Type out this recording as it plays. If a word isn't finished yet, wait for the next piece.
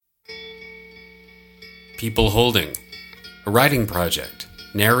People Holding, a writing project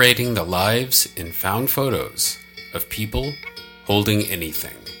narrating the lives in found photos of people holding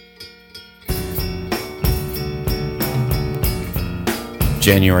anything.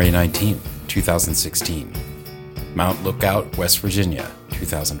 January 19th, 2016. Mount Lookout, West Virginia,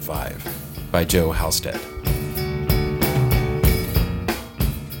 2005. By Joe Halstead.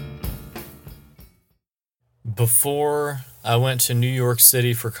 Before I went to New York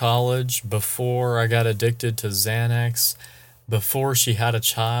City for college, before I got addicted to Xanax, before she had a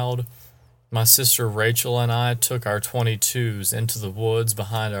child, my sister Rachel and I took our 22s into the woods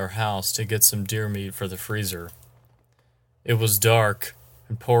behind our house to get some deer meat for the freezer. It was dark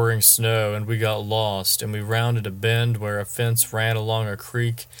and pouring snow, and we got lost, and we rounded a bend where a fence ran along a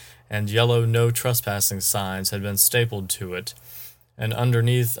creek and yellow no trespassing signs had been stapled to it, and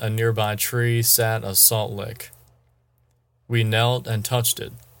underneath a nearby tree sat a salt lick. We knelt and touched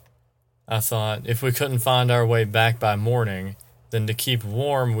it. I thought, if we couldn't find our way back by morning, then to keep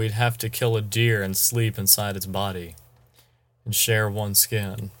warm we'd have to kill a deer and sleep inside its body, and share one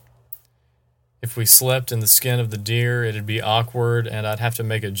skin. If we slept in the skin of the deer, it'd be awkward, and I'd have to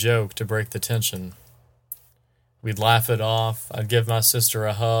make a joke to break the tension. We'd laugh it off, I'd give my sister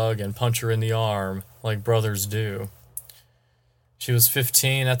a hug and punch her in the arm, like brothers do. She was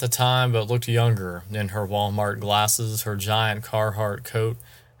 15 at the time, but looked younger, in her Walmart glasses, her giant Carhartt coat,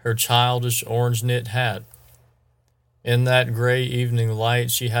 her childish orange knit hat. In that gray evening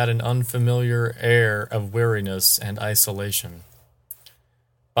light, she had an unfamiliar air of weariness and isolation.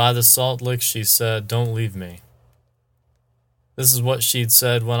 By the salt lick, she said, "Don't leave me." This is what she'd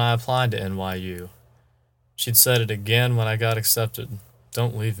said when I applied to NYU. She'd said it again when I got accepted.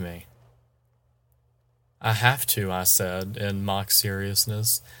 "Don't leave me." "I have to," I said, in mock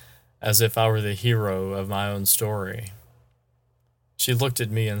seriousness, as if I were the hero of my own story. She looked at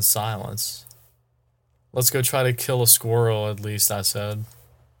me in silence. "Let's go try to kill a squirrel, at least," I said.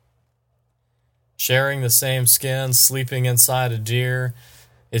 Sharing the same skin, sleeping inside a deer,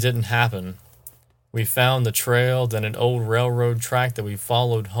 it didn't happen. We found the trail, then an old railroad track that we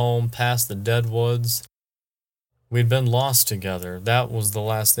followed home past the dead woods. We'd been lost together. That was the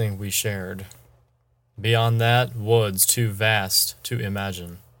last thing we shared. Beyond that, woods too vast to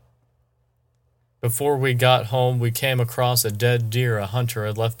imagine. Before we got home, we came across a dead deer a hunter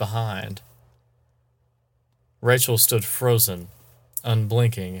had left behind. Rachel stood frozen,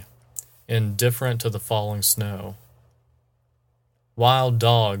 unblinking, indifferent to the falling snow. Wild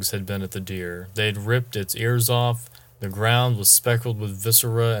dogs had been at the deer. They'd ripped its ears off. The ground was speckled with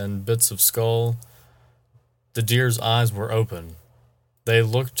viscera and bits of skull. The deer's eyes were open. They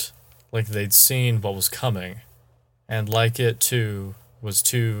looked like they'd seen what was coming, and like it, too, was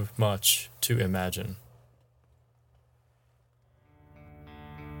too much to imagine.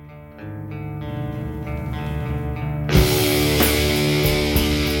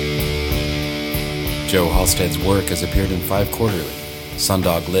 Joe Halstead's work has appeared in 5 Quarterly,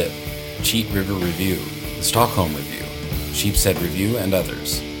 Sundog Lit, Cheat River Review, The Stockholm Review, Sheepshead Review, and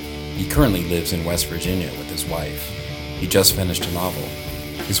others. He currently lives in West Virginia with his wife. He just finished a novel.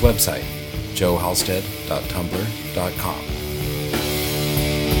 His website,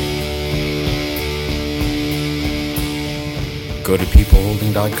 joehalstead.tumblr.com. Go to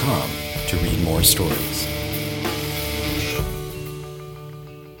peopleholding.com to read more stories.